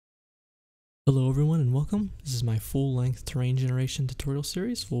Hello everyone and welcome. This is my full-length terrain generation tutorial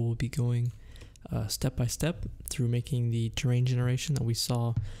series where we'll be going step by step through making the terrain generation that we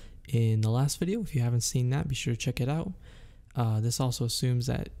saw in the last video. If you haven't seen that, be sure to check it out. This also assumes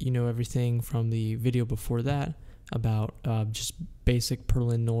that you know everything from the video before that about just basic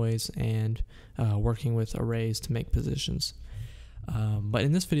Perlin noise and working with arrays to make positions. But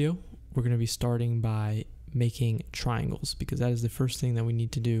in this video, we're going to be starting by making triangles because that is the first thing that we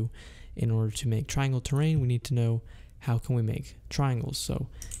need to do. In order to make triangle terrain, we need to know how can we make triangles. So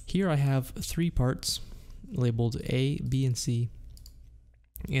here I have 3 parts labeled A, B, and C,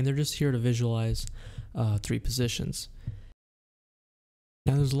 and they're just here to visualize 3 positions.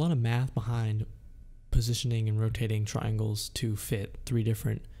 Now there's a lot of math behind positioning and rotating triangles to fit 3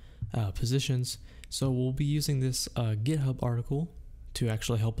 different positions. So we'll be using this Github article to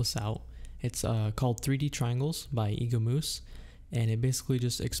actually help us out. It's called 3D Triangles by Ego Moose. And it basically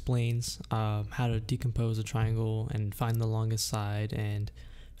just explains how to decompose a triangle and find the longest side and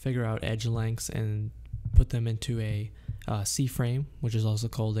figure out edge lengths and put them into a C-frame, which is also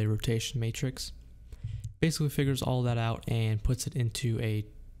called a rotation matrix. Basically figures all that out and puts it into a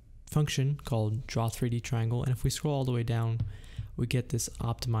function called draw 3D triangle. And if we scroll all the way down, we get this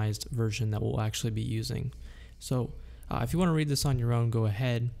optimized version that we'll actually be using. So if you want to read this on your own, go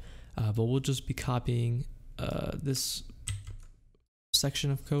ahead. But we'll just be copying this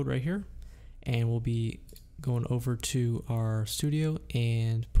section of code right here, and we'll be going over to our studio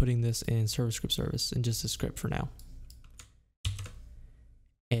and putting this in ServerScript service in just a script for now.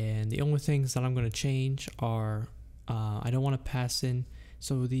 And the only things that I'm going to change are I don't want to pass in,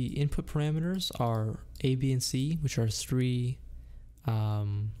 so the input parameters are A, B, and C, which are three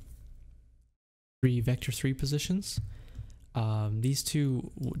vector 3 positions. These two,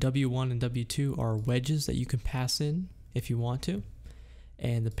 W1 and W2, are wedges that you can pass in if you want to.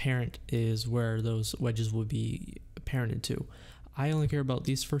 And the parent is where those wedges will be parented to. I only care about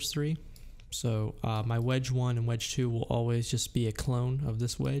these first 3. So my wedge 1 and wedge 2 will always just be a clone of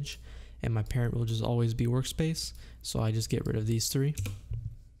this wedge, and my parent will just always be workspace. So I just get rid of these 3.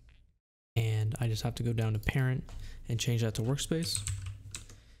 And I just have to go down to parent and change that to workspace.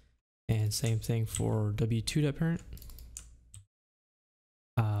 And same thing for W2.parent.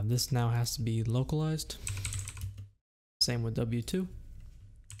 This now has to be localized. Same with W2.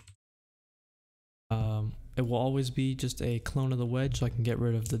 It will always be just a clone of the wedge, so I can get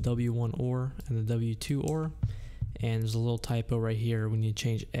rid of the W1 OR and the W2 OR. And there's a little typo right here. We need to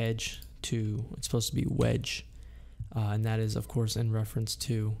change edge to, it's supposed to be wedge. And that is, of course, in reference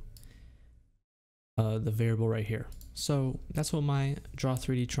to the variable right here. So that's what my draw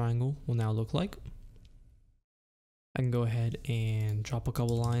 3D triangle will now look like. I can go ahead and drop a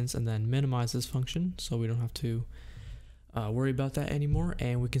couple lines and then minimize this function so we don't have to worry about that anymore,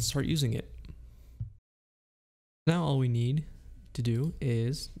 and we can start using it. Now all we need to do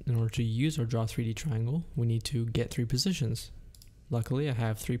is, in order to use our draw 3D triangle, we need to get 3 positions. Luckily I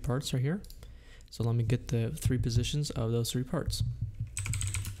have 3 parts right here, so let me get the 3 positions of those 3 parts.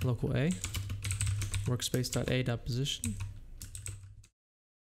 Local A, workspace.a.position,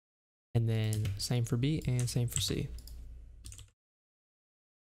 and then same for B and same for C.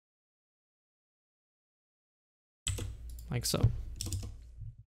 Like so.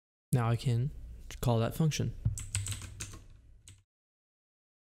 Now I can call that function.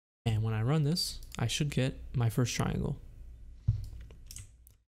 And when I run this, I should get my first triangle.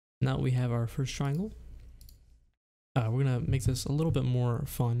 Now we have our first triangle. We're going to make this a little bit more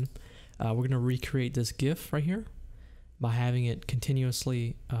fun. We're going to recreate this GIF right here by having it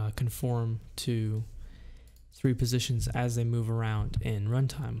continuously conform to 3 positions as they move around in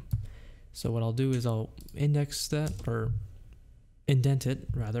runtime. So what I'll do is I'll index that, or indent it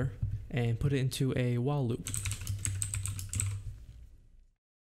rather, and put it into a while loop.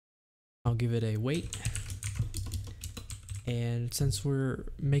 I'll give it a wait. And since we're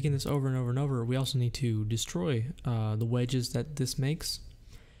making this over and over and over, we also need to destroy the wedges that this makes.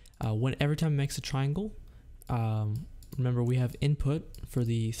 Every time it makes a triangle, remember we have input for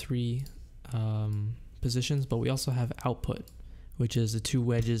the 3 positions, but we also have output, which is the 2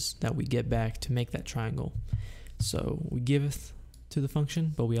 wedges that we get back to make that triangle. So we giveth to the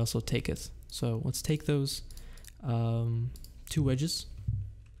function, but we also taketh. So let's take those 2 wedges.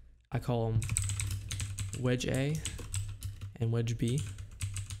 I call them wedge A and wedge B.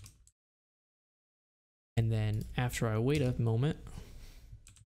 And then after I wait a moment,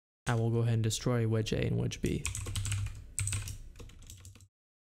 I will go ahead and destroy wedge A and wedge B.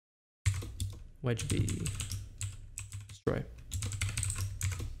 Wedge B, destroy.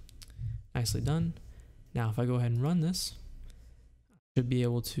 Nicely done. Now if I go ahead and run this, Should be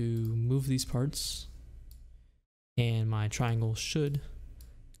able to move these parts, and my triangle should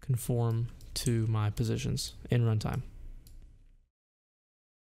conform to my positions in runtime.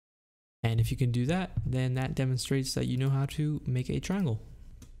 And if you can do that, then that demonstrates that you know how to make a triangle.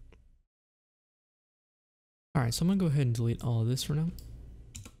 All right, so I'm gonna go ahead and delete all of this for now,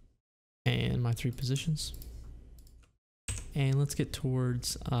 and my 3 positions. And let's get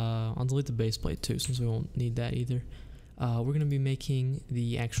towards, I'll delete the base plate too, since we won't need that either. We're gonna be making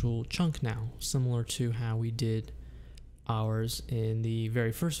the actual chunk now, similar to how we did ours in the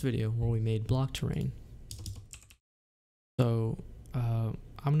very first video where we made block terrain. So I'm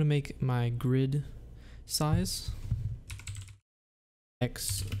gonna make my grid size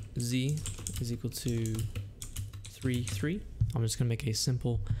xz is equal to 3, 3. I'm just gonna make a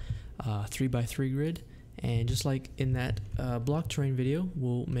simple 3x3 grid, and just like in that block terrain video,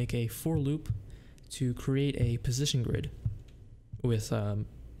 we'll make a for loop to create a position grid with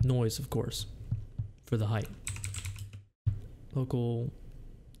noise, of course, for the height. Local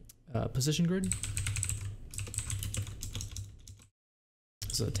position grid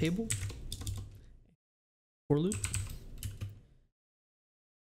is a table, for loop,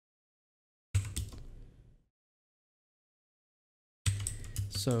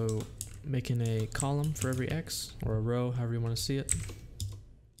 so making a column for every x, or a row, however you want to see it,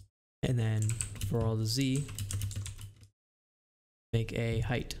 and then for all the z, make a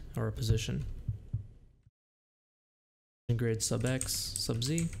height or a position. Grid sub x sub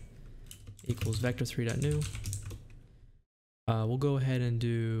z equals vector3.new. We'll go ahead and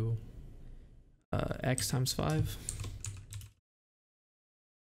do x times 5.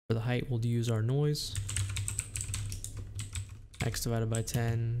 For the height, we'll use our noise. X divided by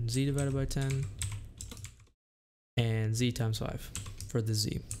 10, z divided by 10, and z times 5 for the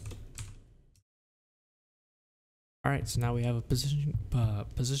z. All right, so now we have a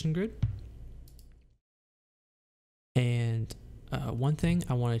position grid. And one thing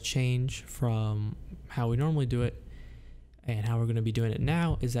I want to change from how we normally do it and how we're going to be doing it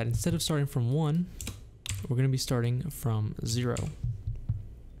now is that instead of starting from 1, we're going to be starting from 0.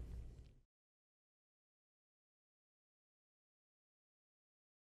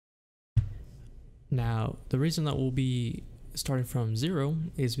 Now, the reason that we'll be starting from 0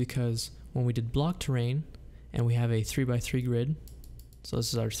 is because when we did block terrain and we have a 3x3 grid, so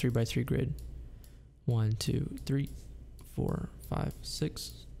this is our 3x3 grid, 1, 2, 3, 4, 5,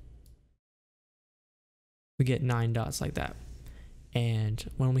 6, we get 9 dots like that. And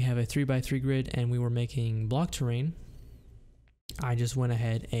when we have a 3x3 grid and we were making block terrain, I just went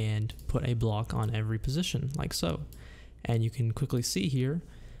ahead and put a block on every position, like so. And you can quickly see here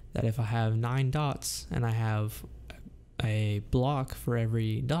that if I have 9 dots and I have a block for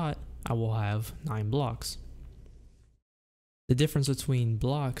every dot, I will have 9 blocks. The difference between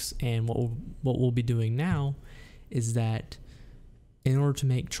blocks and what we'll be doing now is that in order to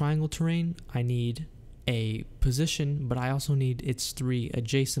make triangle terrain, I need a position, but I also need its 3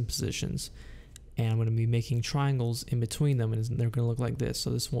 adjacent positions. And I'm going to be making triangles in between them, and they're going to look like this. So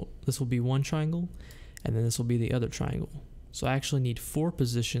this will be one triangle, and then this will be the other triangle. So I actually need 4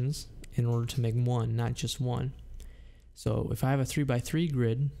 positions in order to make one, not just one. So if I have a 3x3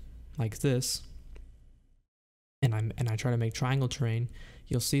 grid like this, and I try to make triangle terrain,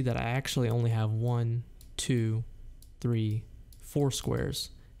 you'll see that I actually only have 1, 2, 3, 4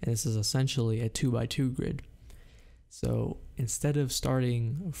 squares, and this is essentially a 2x2 grid. So instead of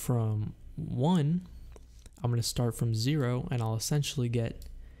starting from 1, I'm going to start from 0, and I'll essentially get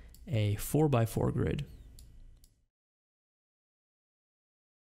a 4x4 grid.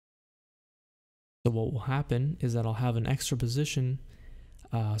 So what will happen is that I'll have an extra position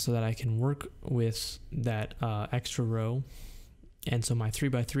so that I can work with that extra row. And so my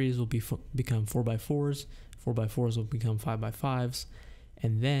 3x3s will become 4x4s, 4x4s will become 5x5s.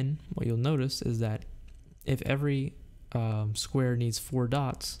 And then what you'll notice is that if every square needs 4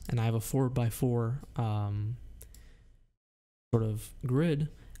 dots, and I have a 4x4 sort of grid,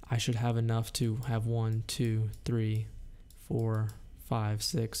 I should have enough to have 1, 2, 3, 4, 5,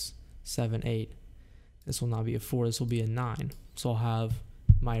 6, 7, 8. This will not be a 4, this will be a 9. So I'll have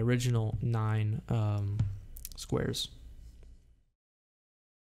my original 9 squares.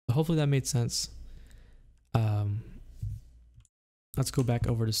 So hopefully that made sense. Let's go back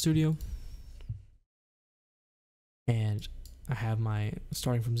over to Studio. And I have my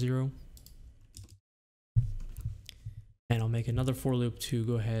starting from 0. And I'll make another for loop to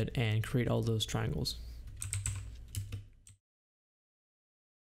go ahead and create all those triangles.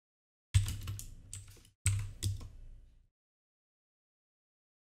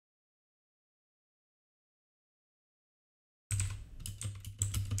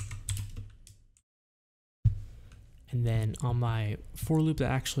 And then on my for loop that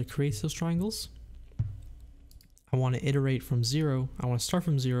actually creates those triangles, I want to iterate from 0. I want to start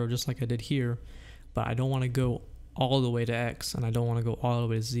from 0 just like I did here, but I don't want to go all the way to x, and I don't want to go all the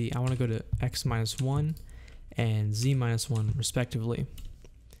way to z. I want to go to x minus 1 and z minus 1 respectively.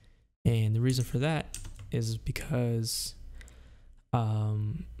 And the reason for that is because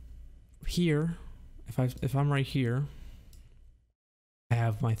here, if I'm right here, I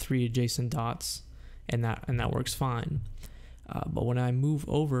have my 3 adjacent dots, and that works fine. But when I move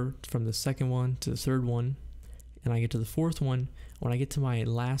over from the second one to the third one, and I get to the fourth one, when I get to my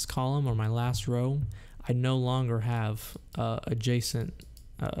last column or my last row, I no longer have adjacent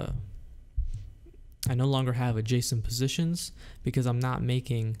positions, because I'm not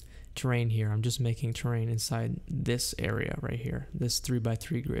making terrain here. I'm just making terrain inside this area right here, this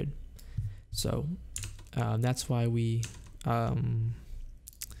 3x3 grid. So that's why we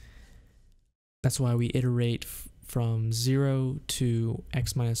iterate from 0 to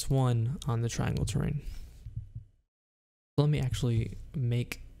x minus 1 on the triangle terrain. Let me actually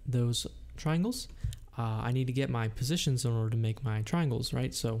make those triangles. I need to get my positions in order to make my triangles,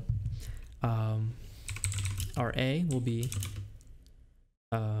 right? So our A will be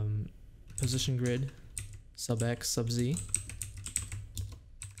position grid sub x sub z.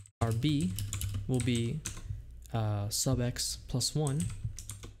 Our B will be sub x plus 1.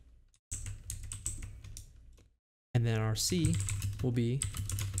 And then our C will be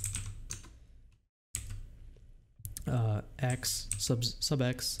x sub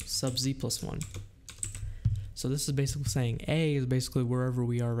x sub z plus 1. So this is basically saying A is basically wherever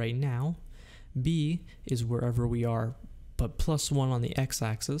we are right now, B is wherever we are but plus 1 on the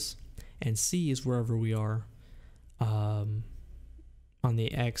x-axis, and C is wherever we are on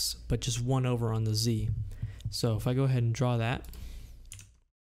the x but just 1 over on the z. So if I go ahead and draw that,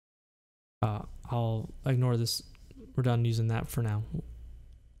 I'll ignore this. We're done using that for now.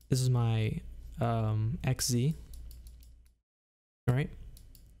 This is my xz. All right.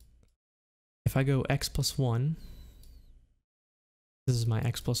 If I go x plus 1, this is my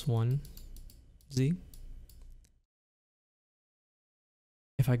x plus 1 z.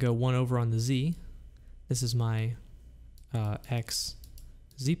 If I go 1 over on the z, this is my x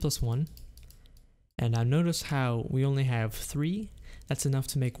z plus 1. And now notice how we only have 3. That's enough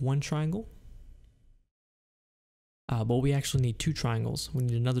to make one triangle. But we actually need 2 triangles. We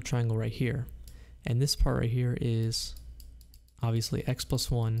need another triangle right here. And this part right here is obviously x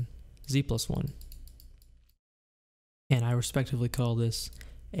plus 1, z plus 1. And I respectively call this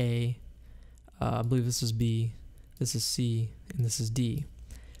A, I believe this is B, this is C, and this is D.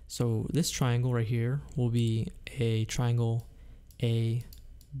 So this triangle right here will be a triangle A,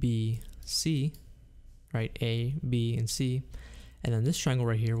 B, C, right? A, B, and C. And then this triangle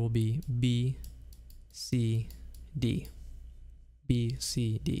right here will be B, C, D. B,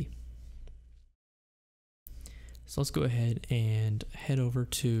 C, D. So let's go ahead and head over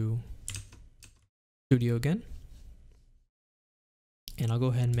to Studio again. And I'll go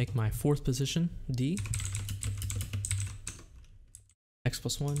ahead and make my 4th position, D. X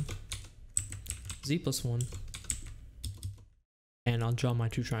plus 1, Z plus 1. And I'll draw my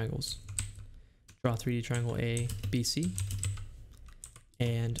 2 triangles. Draw a 3D triangle A, B, C.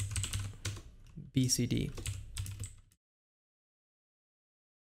 And B, C, D.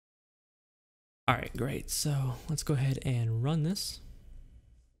 Alright, great. So let's go ahead and run this.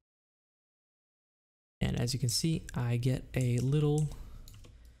 And as you can see, I get a little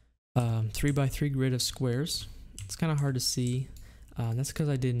 3x3 grid of squares. It's kind of hard to see. That's because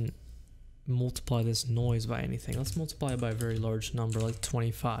I didn't multiply this noise by anything. Let's multiply it by a very large number, like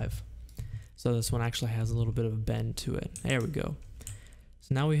 25. So this one actually has a little bit of a bend to it. There we go.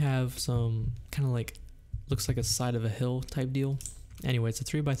 So now we have some kind of like, looks like a side of a hill type deal. Anyway, it's a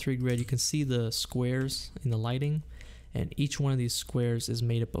 3x3 grid. You can see the squares in the lighting, and each one of these squares is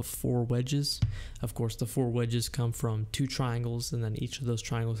made up of 4 wedges. Of course, the 4 wedges come from 2 triangles, and then each of those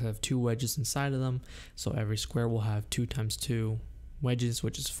triangles have 2 wedges inside of them. So every square will have 2 times 2 wedges,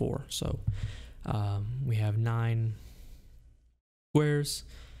 which is 4. So we have 9 squares.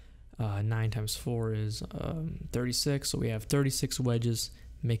 9 times 4 is 36. So we have 36 wedges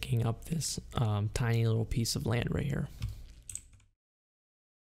making up this tiny little piece of land right here.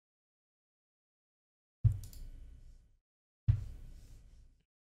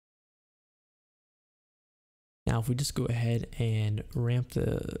 Now, if we just go ahead and ramp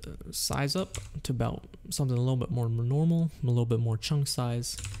the size up to about something a little bit more normal, a little bit more chunk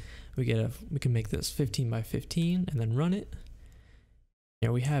size, we can make this 15 by 15 and then run it.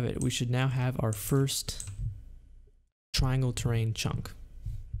 There we have it. We should now have our first triangle terrain chunk,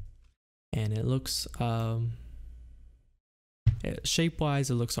 and it looks Shape-wise,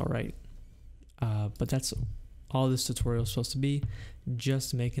 it looks all right. But that's all this tutorial is supposed to be,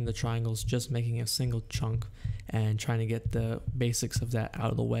 just making the triangles, just making a single chunk and trying to get the basics of that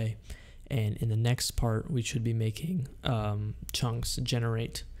out of the way. And in the next part, we should be making chunks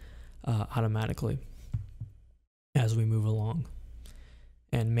generate automatically as we move along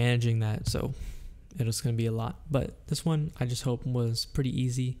and managing that. So it's going to be a lot, but this one I just hope was pretty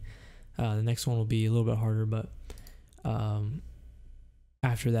easy. The next one will be a little bit harder, but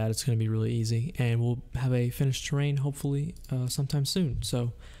after that it's going to be really easy, and we'll have a finished terrain hopefully sometime soon.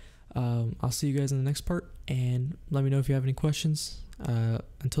 So I'll see you guys in the next part, and let me know if you have any questions.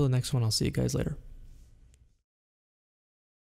 Until the next one, I'll see you guys later.